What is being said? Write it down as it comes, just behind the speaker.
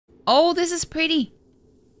Oh, this is pretty.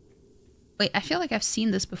 Wait, I feel like I've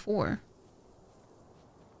seen this before.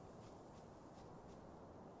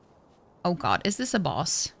 Oh god, is this a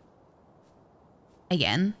boss?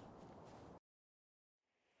 Again?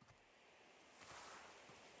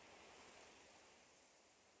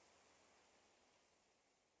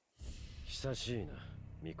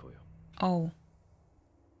 Oh.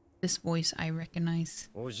 This voice I recognize.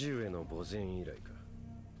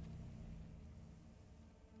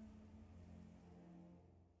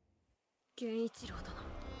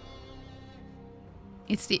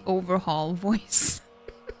 It's the overhaul voice.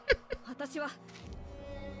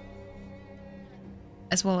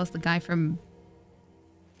 As well as the guy from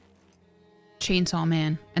Chainsaw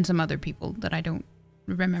Man and some other people that I don't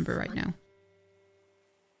remember right now.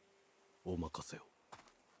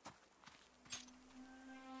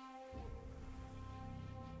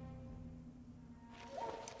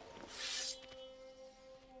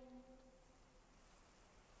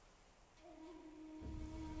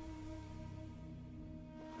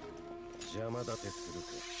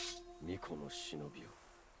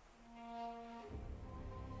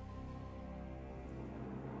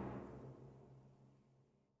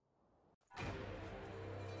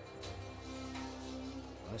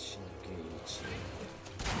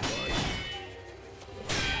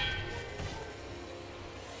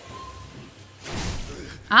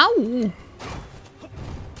 Ow!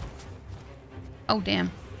 Oh,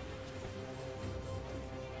 damn.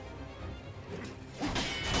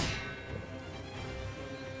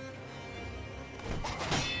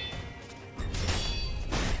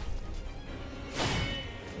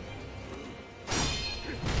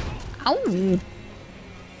 Ow!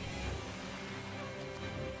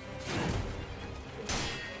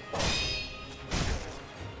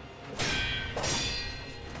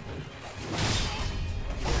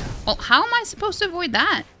 Well, how am I supposed to avoid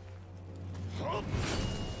that?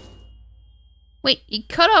 Wait, he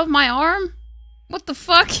cut off my arm? What the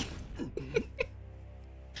fuck?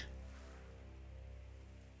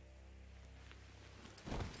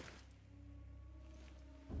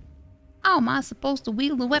 How am I supposed to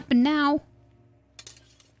wield the weapon now?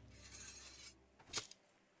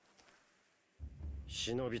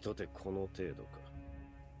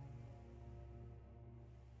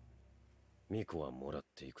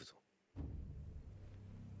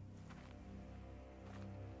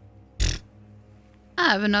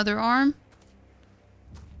 I have another arm.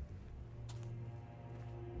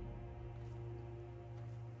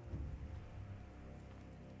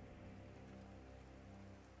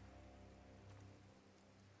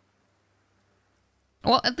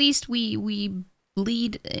 Well, at least we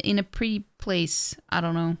bleed in a pretty place. I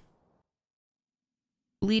don't know.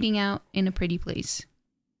 Bleeding out in a pretty place.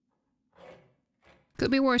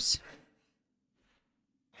 Could be worse.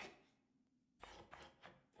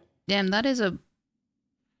 Damn, that is a...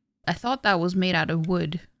 I thought that was made out of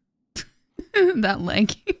wood. That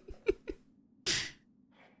leg.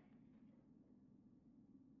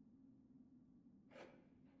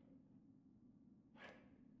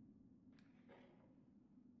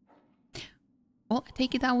 Well, I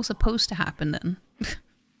take it that was supposed to happen then.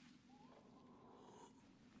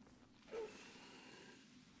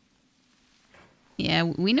 Yeah,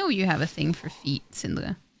 we know you have a thing for feet,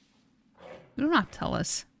 Syndra. You do not tell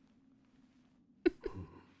us.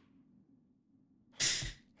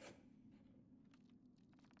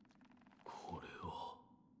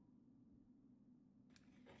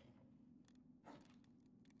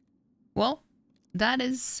 Well, that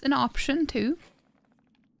is an option too.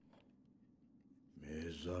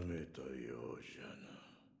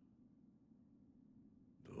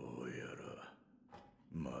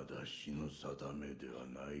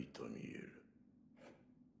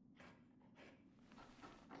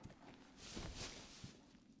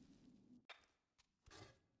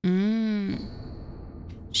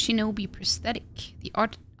 Shinobi prosthetic. The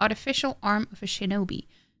artificial arm of a shinobi,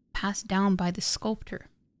 passed down by the sculptor.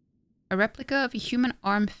 A replica of a human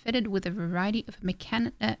arm fitted with a variety of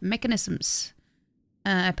mechanisms,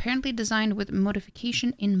 apparently designed with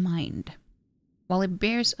modification in mind. While it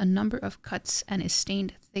bears a number of cuts and is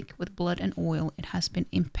stained thick with blood and oil, it has been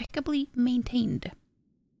impeccably maintained.